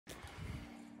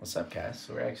What's up, guys?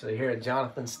 So we're actually here at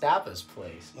Jonathan Stapas'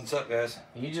 place. What's up, guys?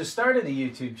 You just started a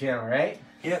YouTube channel, right?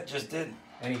 Yeah, just did.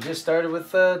 And you just started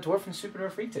with Dwarf and Super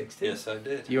Dwarf Retics, too. Yes, I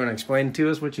did. Do you want to explain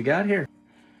to us what you got here?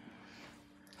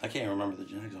 I can't remember the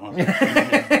genetics,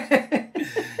 honestly.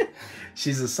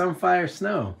 She's a Sunfire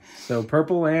Snow. So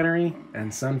purple Lannery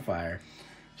and Sunfire.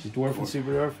 She's Dwarf and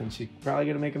Super Dwarf, and she's probably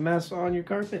going to make a mess on your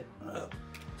carpet.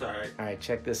 It's all right. All right,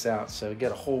 check this out. So we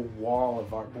got a whole wall of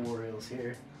arboreals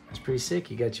here. That's pretty sick.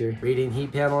 You got your radiant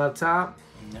heat panel up top.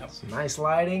 Yep. Some nice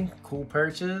lighting, cool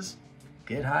perches,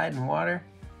 good hide and water.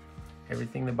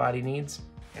 Everything the body needs.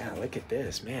 Yeah, look at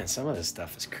this. Man, some of this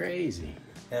stuff is crazy.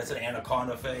 Yeah, it's an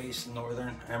anaconda face,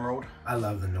 northern emerald. I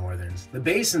love the northerns. The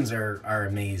basins are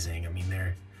amazing. I mean,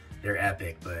 they're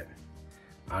epic, but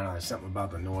I don't know, there's something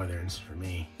about the northerns for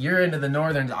me. You're into the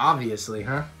northerns, obviously,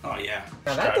 huh? Oh, yeah.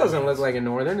 Now, that doesn't look like a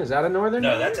northern. Is that a northern?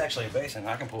 No, that's actually a basin.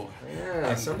 I can pull.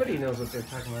 Yeah, somebody knows what they're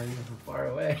talking about even from far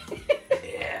away.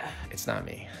 Yeah. It's not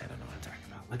me. I don't know what I'm talking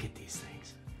about. Look at these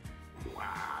things.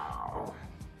 Wow.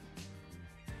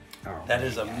 Oh, that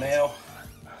is a male.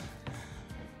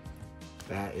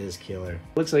 That is killer.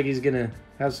 Looks like he's gonna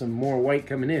have some more white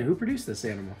coming in. Who produced this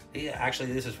animal? Yeah,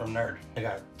 actually, this is from Nerd. I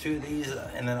got two of these,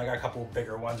 and then I got a couple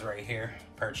bigger ones right here,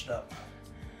 perched up.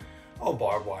 Oh,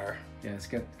 barbed wire. Yeah, it's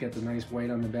got the nice white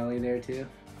on the belly there too.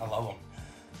 I love them.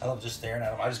 I love just staring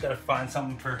at them. I just gotta find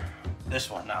something for this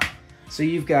one now. So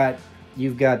you've got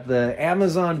the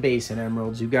Amazon Basin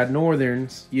emeralds. You've got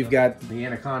northerns. You've got the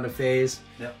anaconda phase.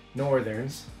 Yep.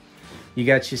 Northerns. You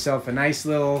got yourself a nice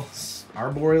little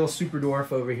arboreal super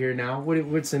dwarf over here now.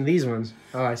 What's in these ones?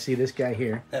 Oh, I see this guy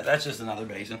here. That's just another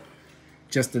basin.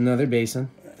 Just another basin.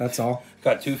 That's all.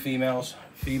 Got two females.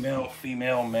 Female,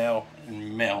 female, male,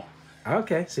 and male.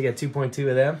 Okay, so you got 2.2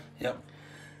 of them. Yep.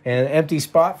 And an empty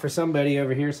spot for somebody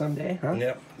over here someday, huh?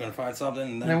 Yep. Gonna find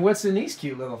something. And And what's in these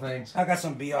cute little things? I got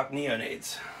some Biok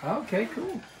neonates. Okay,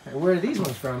 cool. And where are these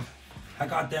ones from? I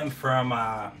got them from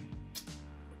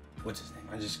what's his name?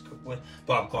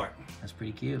 Bob Clark. That's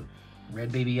pretty cute.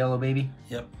 Red baby, yellow baby.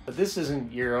 Yep. But this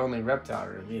isn't your only reptile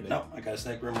room either. No, I got a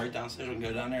snake room right downstairs. We can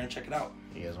go down there and check it out.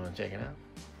 You guys want to check it out?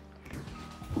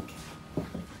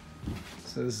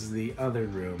 So this is the other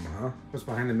room, huh? What's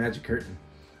behind the magic curtain?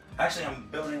 Actually, I'm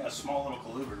building a small little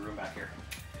colubrid room back here.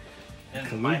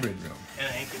 Colubrid room.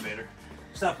 And an incubator.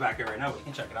 Stuff back here right now. We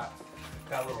can check it out.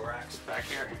 Got little racks back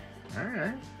here. All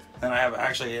right. Then I have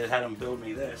actually had them build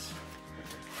me this.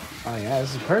 Oh yeah,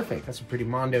 this is perfect. That's a pretty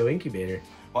mondo incubator.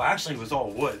 Well, actually, it was all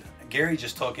wood. Gary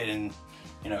just took it and,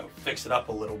 fixed it up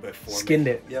a little bit for me. Skinned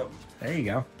it. Yep. There you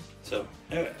go. So,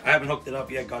 I haven't hooked it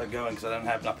up yet. Got it going because I don't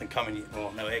have nothing coming yet.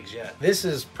 Well, no eggs yet. This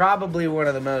is probably one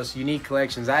of the most unique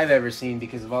collections I've ever seen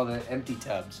because of all the empty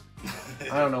tubs.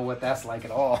 I don't know what that's like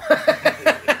at all.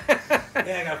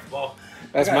 Yeah,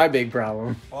 That's my big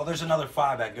problem. Well, there's another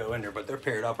 5 that go in there, but they're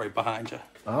paired up right behind you.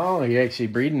 Oh, you're actually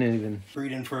breeding it even.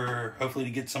 Breeding for, hopefully,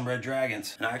 to get some red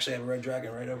dragons. And I actually have a red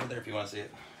dragon right over there if you want to see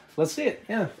it. Let's see it,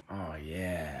 yeah. Oh,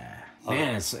 yeah.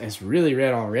 Man, it's really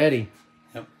red already.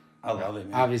 Yep. I love it,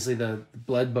 man. Obviously, the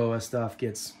blood boa stuff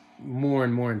gets more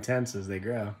and more intense as they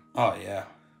grow. Oh, yeah.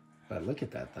 But look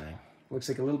at that thing. Looks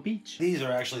like a little peach. These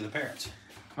are actually the parents.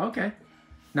 Okay.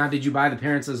 Now, did you buy the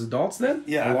parents as adults then?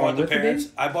 Yeah, I bought the parents.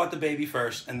 I bought the baby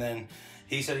first, and then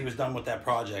he said he was done with that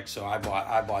project, so I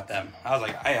bought them. I was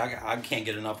like, I can't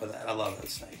get enough of that. I love that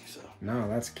snake. So No,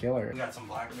 that's killer. we got some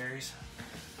blackberries.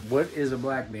 What is a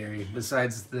BlackBerry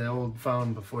besides the old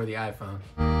phone before the iPhone?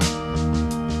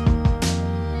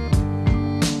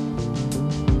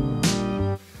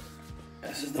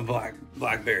 This is the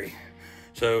blackberry.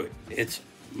 So it's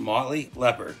Motley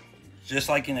Leopard, just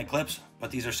like in Eclipse, but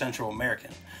these are Central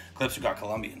American. Eclipse have got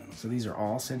Colombian in them. So these are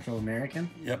all Central American?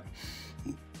 Yep.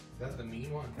 That's the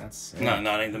mean one? That's No,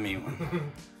 not ain't the mean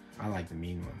one. I like the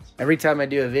mean ones. Every time I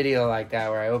do a video like that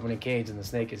where I open a cage and the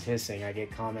snake is hissing, I get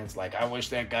comments like, I wish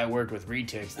that guy worked with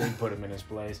retics. They'd put him in his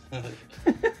place.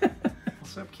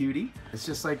 What's up, cutie? It's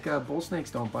just like bull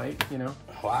snakes don't bite, you know?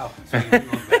 Wow. So you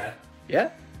look bad. Yeah,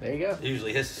 there you go. It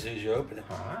usually hisses as soon as you open it.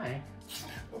 Hi.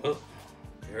 Oh,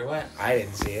 there it went. I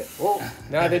didn't see it. Oh,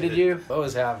 neither did you.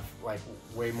 Boas have like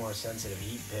way more sensitive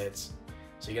heat pits.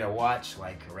 So you gotta watch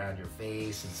like around your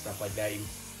face and stuff like that. You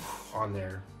on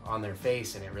their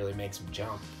face, and it really makes them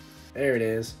jump. There it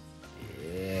is.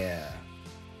 Yeah.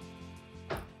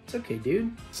 It's okay,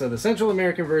 dude. So the Central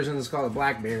American version is called a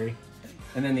blackberry,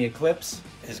 and then the Eclipse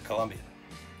Is Colombian.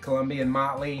 Colombian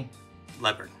Motley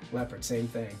Leopard. leopard, same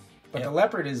thing. But Yep. the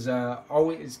leopard is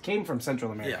always came from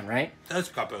Central American, right? That's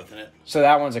got both in it. So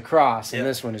that one's a cross, and Yep.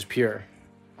 this one is pure.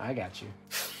 I got you.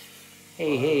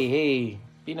 Hey, hey, hey.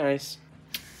 Be nice.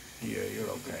 Yeah, you're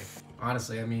okay.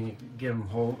 Honestly, I mean, give them,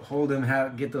 hold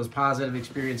them, get those positive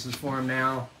experiences for them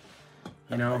now.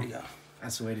 You know, There you go.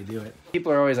 that's the way to do it.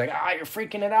 People are always like, ah, you're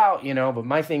freaking it out, you know. But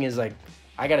my thing is like,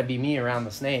 I got to be me around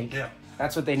the snake. Yeah.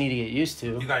 That's what they need to get used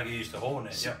to. You gotta get used to holding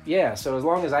it. Yeah. Yeah. So as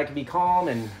long as I can be calm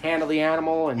and handle the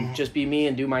animal and just be me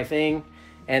and do my thing,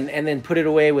 and then put it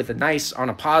away with on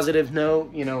a positive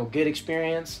note, you know, good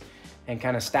experience, and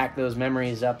kind of stack those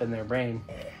memories up in their brain.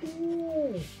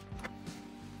 Ooh.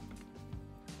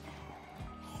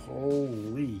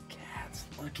 Holy cats!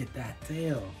 Look at that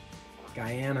tail.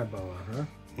 Guyana boa, huh?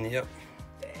 Yep.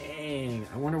 Dang,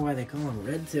 I wonder why they call them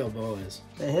red tail boas.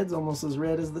 The head's almost as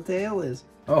red as the tail is.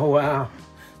 Oh, wow.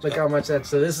 Look how much so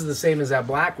this is the same as that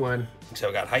black one. So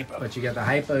it got hypo. But you got the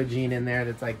hypo gene in there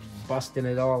that's like busting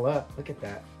it all up. Look at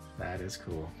that. That is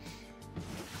cool.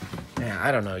 Man,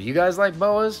 I don't know. You guys like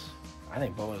boas? I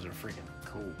think boas are freaking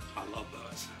cool. I love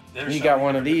those. You got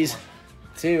one of these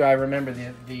too. I remember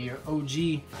the OG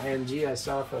ING I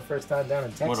saw for the first time down in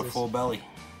Texas. What a full belly.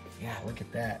 Yeah, look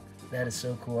at that. That is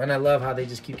so cool. And I love how they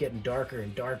just keep getting darker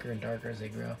and darker and darker as they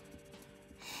grow.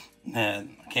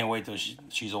 Man, I can't wait till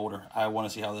she's older. I want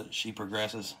to see how she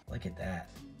progresses. Look at that.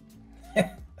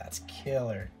 That's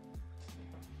killer.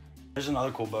 There's another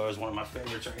cool boa. It's one of my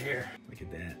favorites right here. Look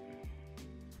at that.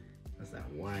 That's that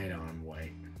white on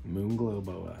white. Moon glow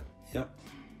boa. Yep.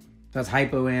 That's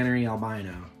hypoanery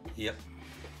albino. Yep.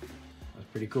 That's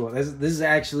pretty cool. This is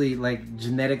actually like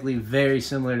genetically very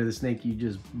similar to the snake you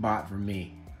just bought from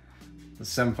me. The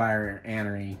Sunfire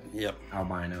anery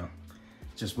albino.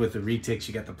 Just with the retics,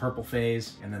 you got the purple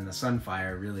phase, and then the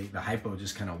Sunfire, really, the hypo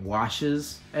just kind of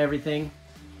washes everything,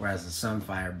 whereas the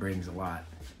Sunfire brings a lot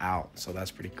out. So that's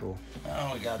pretty cool.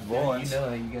 Oh, we got Yeah, bullets. you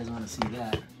know you guys want to see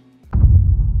that.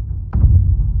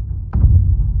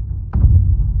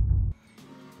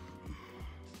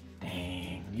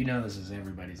 Dang, you know this is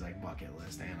everybody's like bucket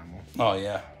list animal. Oh,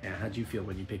 yeah. Yeah, how'd you feel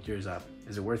when you picked yours up?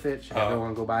 Is it worth it? Should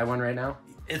everyone go buy one right now?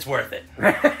 It's worth it.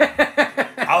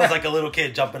 I was like a little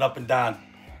kid jumping up and down.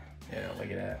 Yeah,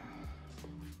 look at that.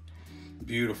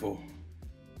 Beautiful.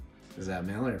 Is that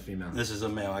male or female? This is a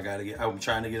male. I'm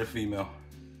trying to get a female.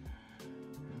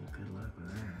 Good luck with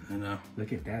that. You know.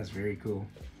 Look at that. It's very cool.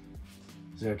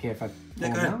 Is it okay if I pull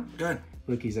him Good. out? Good.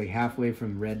 Look, he's like halfway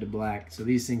from red to black. So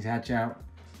these things hatch out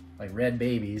like red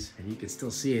babies, and you can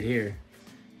still see it here.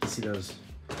 You see those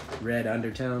red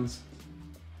undertones?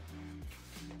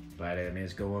 But I mean,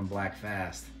 it's going black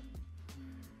fast.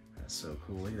 That's so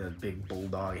cool. Look at those big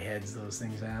bulldog heads those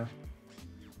things have.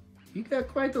 You got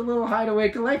quite the little hideaway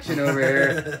collection over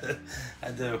here.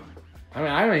 I do. I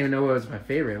mean, I don't even know what was my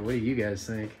favorite. What do you guys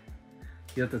think?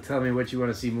 You have to tell me what you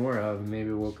want to see more of, and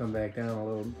maybe we'll come back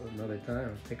down another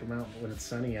time. Take them out when it's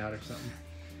sunny out or something.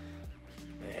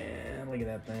 Man, look at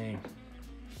that thing.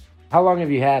 How long have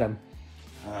you had him?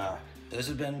 This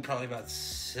has been probably about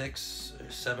 6 or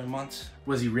 7 months.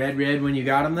 Was he red when you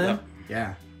got him then? Yep.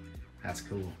 Yeah, that's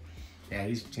cool. Yeah,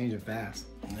 he's changing fast.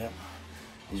 Yep.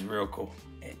 He's real cool.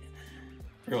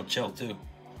 Real chill too.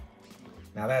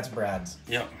 Now that's Brad's.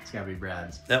 Yep. It's gotta be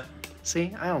Brad's. Yep.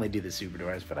 See, I only do the super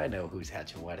doors, but I know who's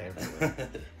hatching whatever.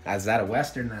 Is that a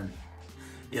Western then?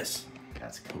 Yes.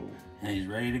 That's cool. And he's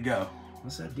ready to go.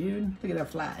 What's up, dude? Look at that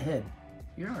flat head.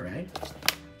 You're all right.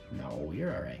 No,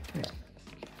 you're all right. Come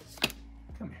here.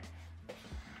 Come here.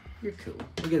 You're cool.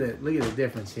 Look at the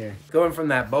difference here. Going from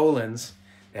that Boland's,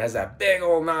 it has that big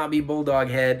old knobby bulldog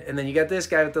head, and then you got this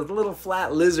guy with the little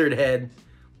flat lizard head,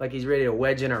 like he's ready to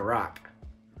wedge in a rock.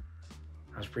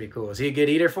 That's pretty cool. Is he a good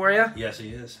eater for you? Yes, he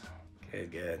is.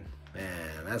 Good.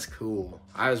 Man, that's cool.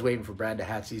 I was waiting for Brad to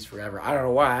hatch these forever. I don't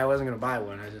know why. I wasn't gonna buy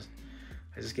one. I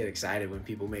just get excited when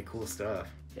people make cool stuff.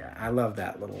 Yeah, I love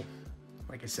that little,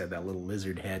 like I said, that little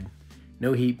lizard head.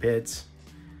 No heat pits.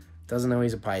 Doesn't know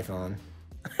he's a python.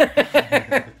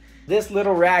 This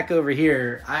little rack over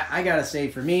here, I gotta say,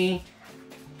 for me,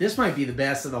 this might be the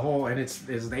best of the whole, and it's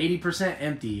 80%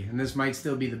 empty, and this might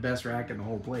still be the best rack in the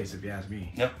whole place, if you ask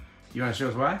me. Yep. You want to show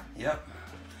us why? Yep.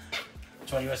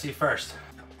 Which one you want to see first?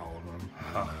 All of them.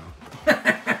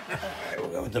 Alright, we'll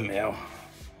go with the male.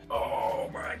 Oh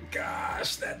my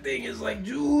gosh, that thing is like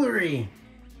jewelry.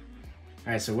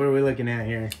 All right, so what are we looking at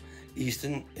here?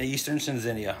 Eastern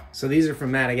Cinzinia. So these are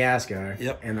from Madagascar.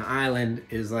 Yep. And the island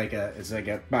is like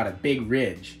about a big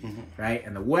ridge, right?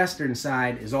 And the western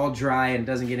side is all dry and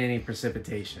doesn't get any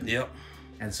precipitation. Yep.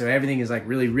 And so everything is like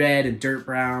really red and dirt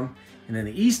brown. And then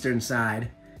the eastern side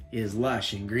is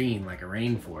lush and green like a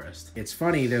rainforest. It's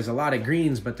funny, there's a lot of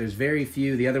greens, but there's very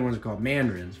few, the other ones are called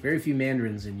mandarins, very few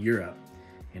mandarins in Europe.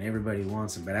 And everybody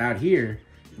wants them. But out here,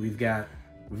 we've got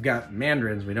we've got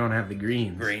mandarins, we don't have the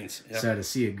greens. Greens, yep. So to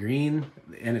see a green,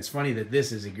 and it's funny that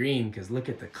this is a green because look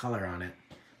at the color on it.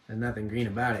 There's nothing green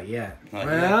about it yet.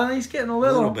 Well, he's getting a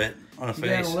little bit on the face.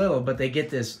 Getting a little, but they get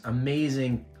this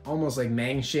amazing, almost like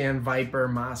Mangshan Viper,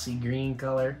 mossy green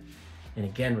color. And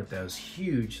again, with those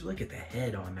huge, look at the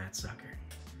head on that sucker.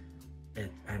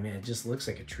 I mean, it just looks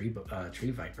like a tree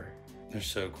viper. They're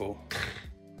so cool.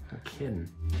 No kidding.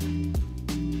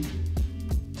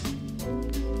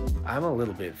 I'm a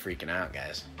little bit freaking out,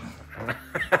 guys. I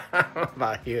don't know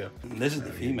about you. This is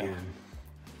the female.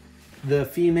 The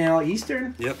female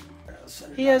Eastern? Yep.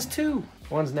 He has 2.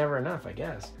 One's never enough, I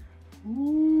guess.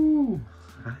 Ooh.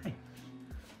 Hi.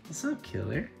 What's up,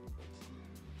 killer?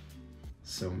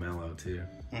 So mellow, too.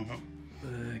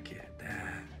 Mm-hmm. Look at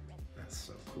that. That's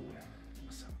so cool.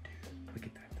 What's up, dude? Look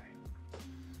at that thing.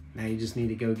 Now you just need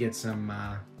to go get some,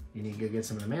 you need to go get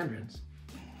some of the mandarins.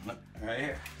 Right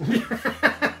here.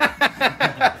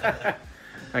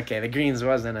 Okay, the greens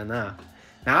wasn't enough.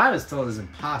 Now, I was told it's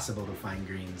impossible to find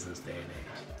greens this day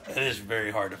and age. It is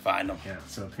very hard to find them. Yeah,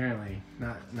 so apparently,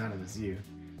 not of it's you.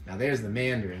 Now, there's the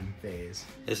mandarin phase.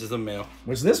 This is the male.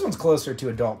 Which this one's closer to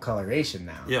adult coloration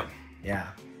now. Yep. Yeah.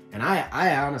 And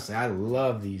I honestly, I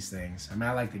love these things. I mean,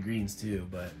 I like the greens too,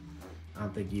 but I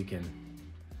don't think you can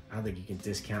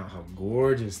discount how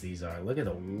gorgeous these are. Look at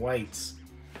the whites.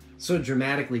 So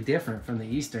dramatically different from the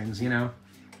Easterns, you know.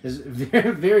 There's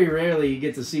very, very rarely you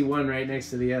get to see one right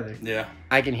next to the other. Yeah.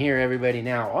 I can hear everybody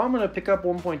now. Oh, I'm going to pick up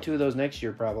 1.2 of those next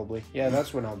year probably. Yeah,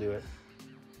 that's when I'll do it.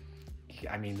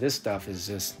 I mean, this stuff is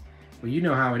just, well, you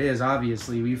know how it is,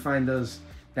 obviously. You find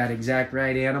that exact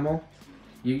right animal,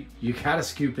 you got to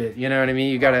scoop it. You know what I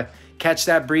mean? You got to catch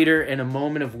that breeder in a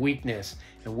moment of weakness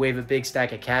and wave a big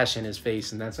stack of cash in his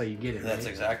face, and that's how you get it, That's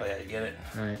right? exactly how you get it.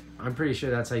 All right. I'm pretty sure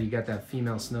that's how you got that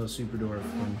female snow superdwarf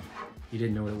when you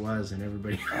didn't know what it was and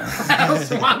everybody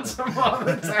else wants them all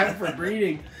the time for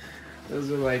breeding. Those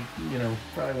are like, you know,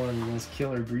 probably one of the most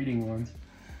killer breeding ones.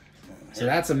 So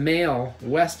that's a male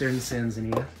Western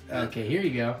Cincinnia. Okay, here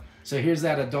you go. So here's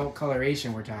that adult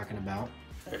coloration we're talking about.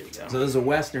 There you go. So this is a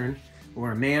Western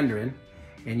or a Mandarin,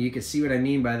 and you can see what I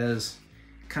mean by those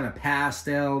kind of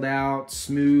pasteled out,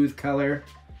 smooth color.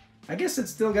 I guess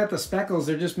it's still got the speckles.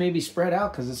 They're just maybe spread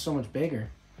out because it's so much bigger.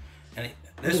 And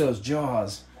Look at those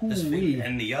jaws.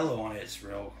 and the yellow on it's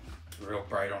real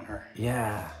bright on her.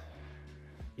 Yeah.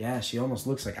 Yeah, she almost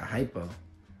looks like a hypo.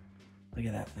 Look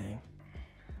at that thing.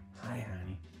 Hi,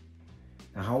 honey.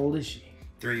 Now, how old is she?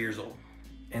 3 years old.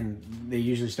 And they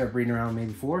usually start breeding around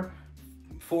maybe 4?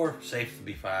 4, safe to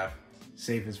be 5.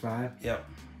 Safe as 5? Yep.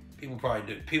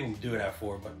 People do it at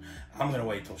 4, but I'm gonna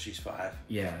wait till she's 5.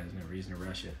 Yeah, there's no reason to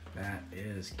rush it. That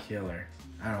is killer.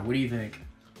 I don't know. What do you think?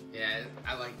 Yeah,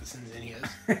 I like the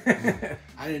Cincinnias.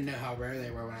 I didn't know how rare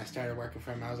they were when I started working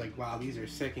for him. I was like, wow, these are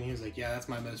sick. And he was like, yeah, that's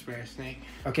my most rare snake.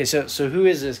 Okay, so who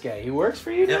is this guy? He works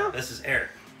for you now? Yep, this is Eric.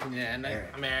 Yeah, and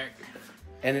I'm Eric.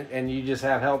 And you just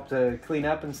have help to clean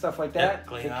up and stuff like that? Yep,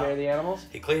 clean Take up. care of the animals?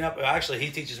 He clean up. Actually,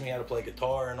 he teaches me how to play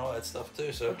guitar and all that stuff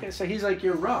too. So Okay, so he's like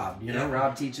your Rob. You know, Yeah.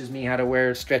 Rob teaches me how to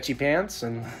wear stretchy pants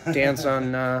and dance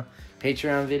on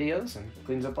Patreon videos and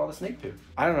cleans up all the snake poop.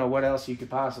 I don't know what else you could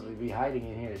possibly be hiding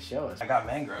in here to show us. I got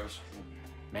mangroves.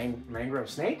 Mangrove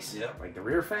snakes? Yep. Like the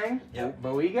rear fang? Yep.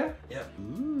 Boiga? Yep.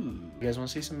 Ooh. You guys want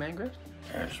to see some mangroves?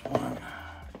 There's one.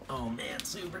 Oh man,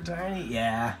 super tiny.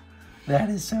 Yeah.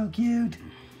 That is so cute.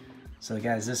 So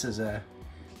guys, this is a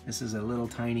little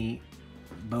tiny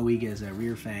Boiga, is a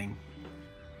rear fang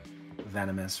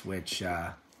venomous, which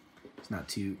is not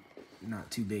too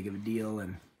big of a deal,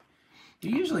 and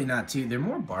they're usually not too. They're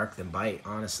more bark than bite,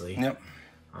 honestly. Yep.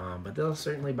 But they'll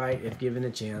certainly bite if given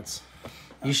a chance.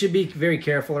 You should be very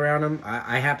careful around them.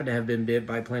 I happen to have been bit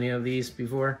by plenty of these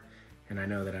before, and I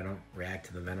know that I don't react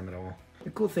to the venom at all. The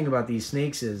cool thing about these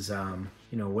snakes is,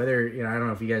 you know, whether, you know, I don't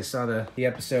know if you guys saw the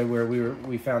episode where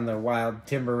we found the wild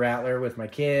timber rattler with my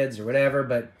kids or whatever,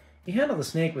 but you handle the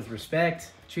snake with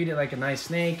respect, treat it like a nice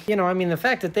snake. You know, I mean, the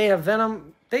fact that they have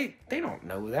venom, they don't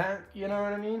know that, you know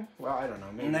what I mean? Well, I don't know.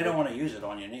 Maybe And they don't want to use it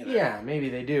on you neither. Yeah, maybe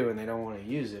they do and they don't want to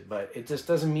use it, but it just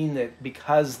doesn't mean that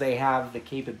because they have the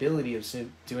capability of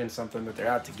doing something that they're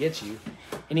out to get you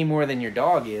any more than your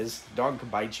dog is. The dog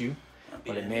could bite you,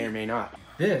 but it may or may not.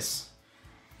 This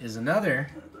is another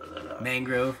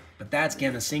mangrove, but that's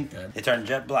Gemicincta. They turn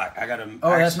jet black. I got them.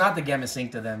 Oh, that's not the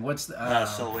Gemicincta then. What's the...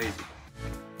 Sulawesi.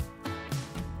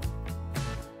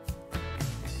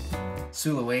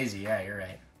 Sulawesi, yeah, you're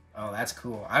right. Oh, that's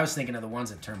cool. I was thinking of the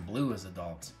ones that turn blue as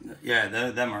adults. Yeah,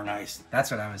 them are nice. That's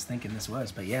what I was thinking this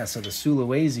was. But yeah, so the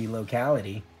Sulawesi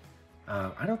locality,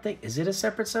 I don't think... Is it a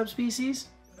separate subspecies?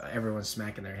 everyone's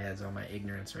smacking their heads on my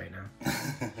ignorance right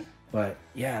now. But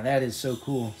yeah, that is so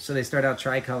cool. So they start out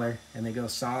tricolor and they go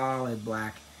solid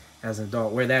black as an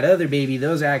adult. Where that other baby,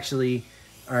 those actually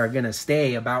are gonna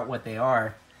stay about what they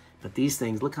are. But these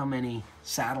things, look how many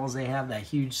saddles they have, that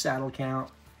huge saddle count.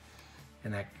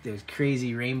 And that there's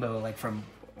crazy rainbow, like from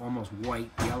almost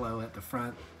white yellow at the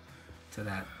front to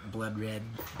that blood red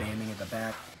banding at the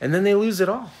back. And then they lose it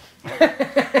all.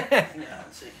 Yeah,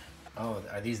 let's see. Oh,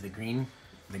 are these the green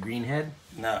head?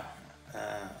 No.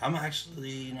 I'm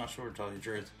actually not sure to tell you the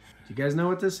truth. Do you guys know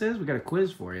what this is? We got a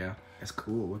quiz for you. That's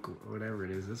cool. Look, whatever it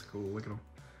is, that's cool. Look at him.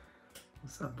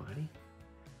 What's up, buddy?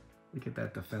 Look at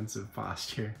that defensive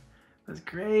posture. That's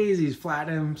crazy. He's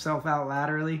flattening himself out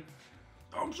laterally.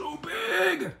 I'm so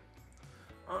big.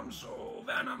 I'm so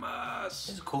venomous.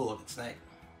 He's a cool looking snake.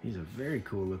 He's a very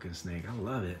cool looking snake. I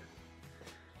love it.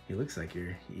 He looks like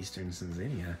your Eastern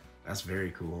Cinzinnia. That's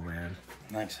very cool, man.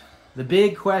 Nice. The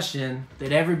big question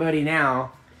that everybody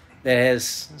now that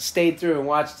has stayed through and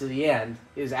watched to the end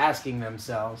is asking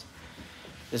themselves,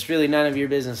 it's really none of your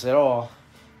business at all,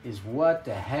 is what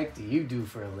the heck do you do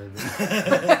for a living?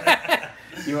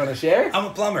 You want to share? I'm a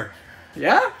plumber.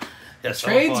 Yeah? Yes,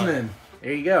 I'm a plumber. Tradesman.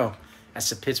 There you go. That's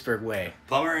the Pittsburgh way.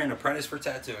 Plumber and apprentice for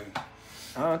tattooing.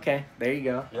 Oh, okay. There you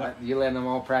go. Yep. You let them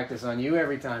all practice on you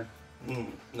every time.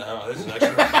 No, this is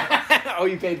actually... Oh,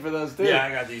 you paid for those too? Yeah,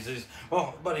 I got these.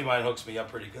 Well, a buddy of mine hooks me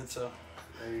up pretty good, so...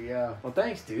 There you go. Well,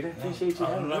 thanks, dude. I appreciate you.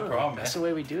 No problem, That's man. the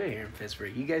way we do it here in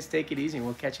Pittsburgh. You guys take it easy, and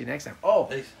we'll catch you next time. Oh,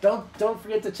 Thanks. don't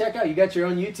forget to check out. You got your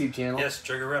own YouTube channel. Yes,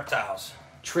 Trigger Reptiles.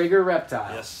 Trigger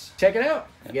Reptiles. Yes. Check it out.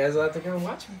 You guys will have to come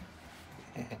watch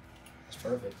me. It's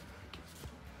perfect.